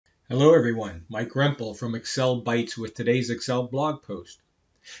Hello everyone, Mike Rempel from Excel Bytes with today's Excel blog post.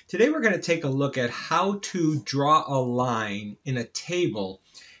 Today we're going to take a look at how to draw a line in a table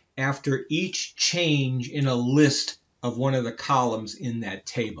after each change in a list of one of the columns in that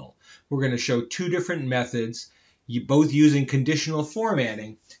table. We're going to show two different methods, both using conditional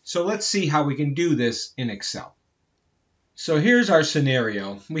formatting. So let's see how we can do this in Excel. So here's our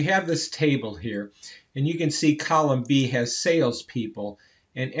scenario. We have this table here, and you can see column B has salespeople.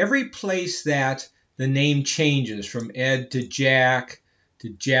 And every place that the name changes from Ed to Jack to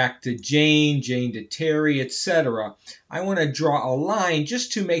Jane, Jane to Terry, etc., I want to draw a line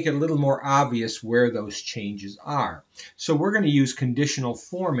just to make it a little more obvious where those changes are. So we're going to use conditional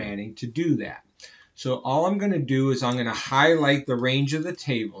formatting to do that. So all I'm going to do is I'm going to highlight the range of the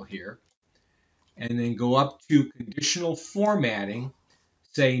table here and then go up to conditional formatting,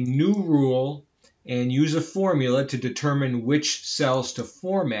 say new rule, and use a formula to determine which cells to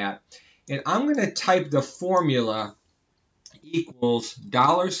format. And I'm going to type the formula equals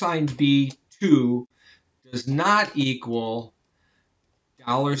 $B2 does not equal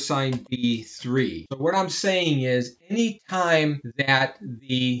 $B3. So what I'm saying is anytime that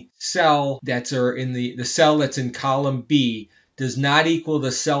the cell that's in the cell that's in column B does not equal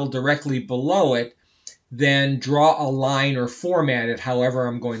the cell directly below it, then draw a line or format it however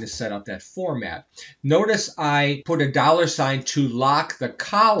I'm going to set up that format. Notice I put a $sign to lock the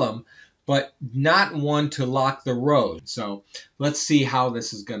column, but not one to lock the row. So let's see how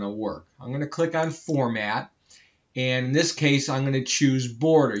this is going to work. I'm going to click on Format, and in this case I'm going to choose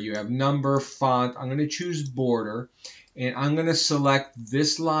Border. You have number, font. I'm going to choose Border, and I'm going to select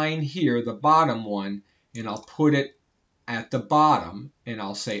this line here, the bottom one, and I'll put it at the bottom, and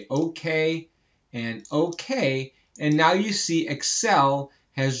I'll say OK and OK, and now you see Excel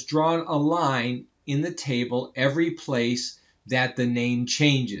has drawn a line in the table every place that the name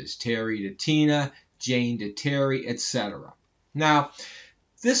changes, Terry to Tina, Jane to Terry, etc. Now,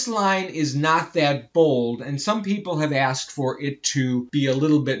 this line is not that bold, and some people have asked for it to be a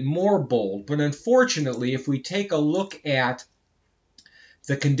little bit more bold, but unfortunately, if we take a look at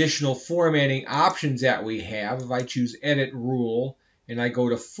the conditional formatting options that we have, if I choose Edit Rule and I go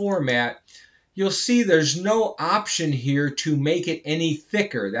to Format, you'll see there's no option here to make it any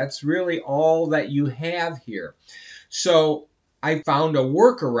thicker. That's really all that you have here. So I found a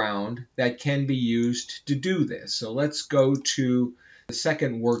workaround that can be used to do this. So let's go to the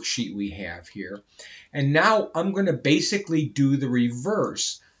second worksheet we have here. And now I'm going to basically do the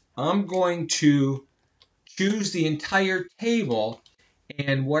reverse. I'm going to choose the entire table,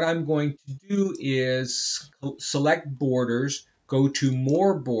 and what I'm going to do is select Borders, go to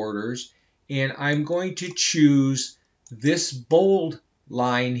More Borders, and I'm going to choose this bold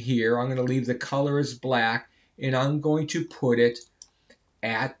line here. I'm going to leave the color as black, and I'm going to put it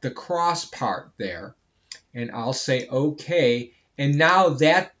at the cross part there. And I'll say OK. And now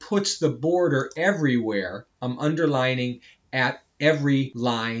that puts the border everywhere. I'm underlining at every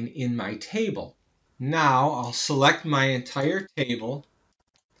line in my table. Now I'll select my entire table,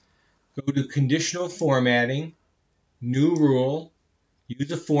 go to Conditional Formatting, New Rule, use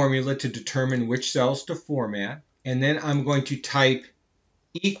a formula to determine which cells to format, and then I'm going to type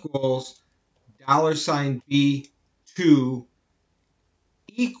equals $B2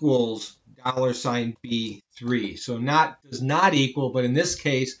 equals $B3. So does not equal, but in this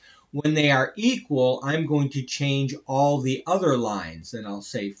case, when they are equal, I'm going to change all the other lines. And I'll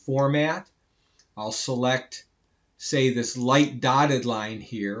say Format, I'll select, say, this light dotted line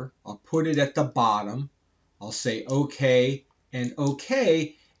here, I'll put it at the bottom, I'll say OK and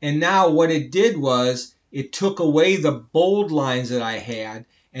OK, and now what it did was it took away the bold lines that I had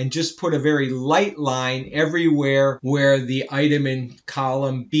and just put a very light line everywhere where the item in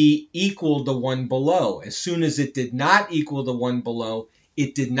column B equaled the one below. As soon as it did not equal the one below,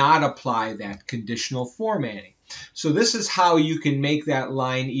 it did not apply that conditional formatting. So this is how you can make that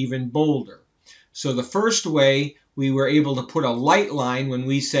line even bolder. So the first way, we were able to put a light line when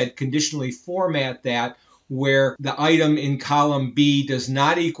we said conditionally format that where the item in column B does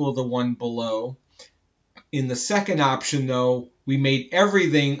not equal the one below. In the second option, though, we made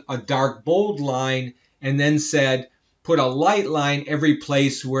everything a dark bold line and then said put a light line every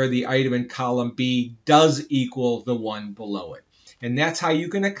place where the item in column B does equal the one below it. And that's how you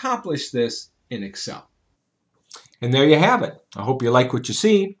can accomplish this in Excel. And there you have it. I hope you like what you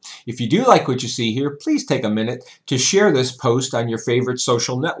see. If you do like what you see here, please take a minute to share this post on your favorite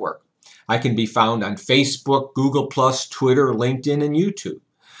social network. I can be found on Facebook, Google+, Twitter, LinkedIn, and YouTube.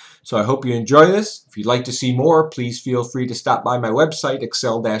 So I hope you enjoy this. If you'd like to see more, please feel free to stop by my website,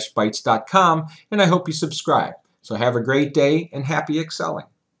 excel-bytes.com, and I hope you subscribe. So have a great day and happy excelling.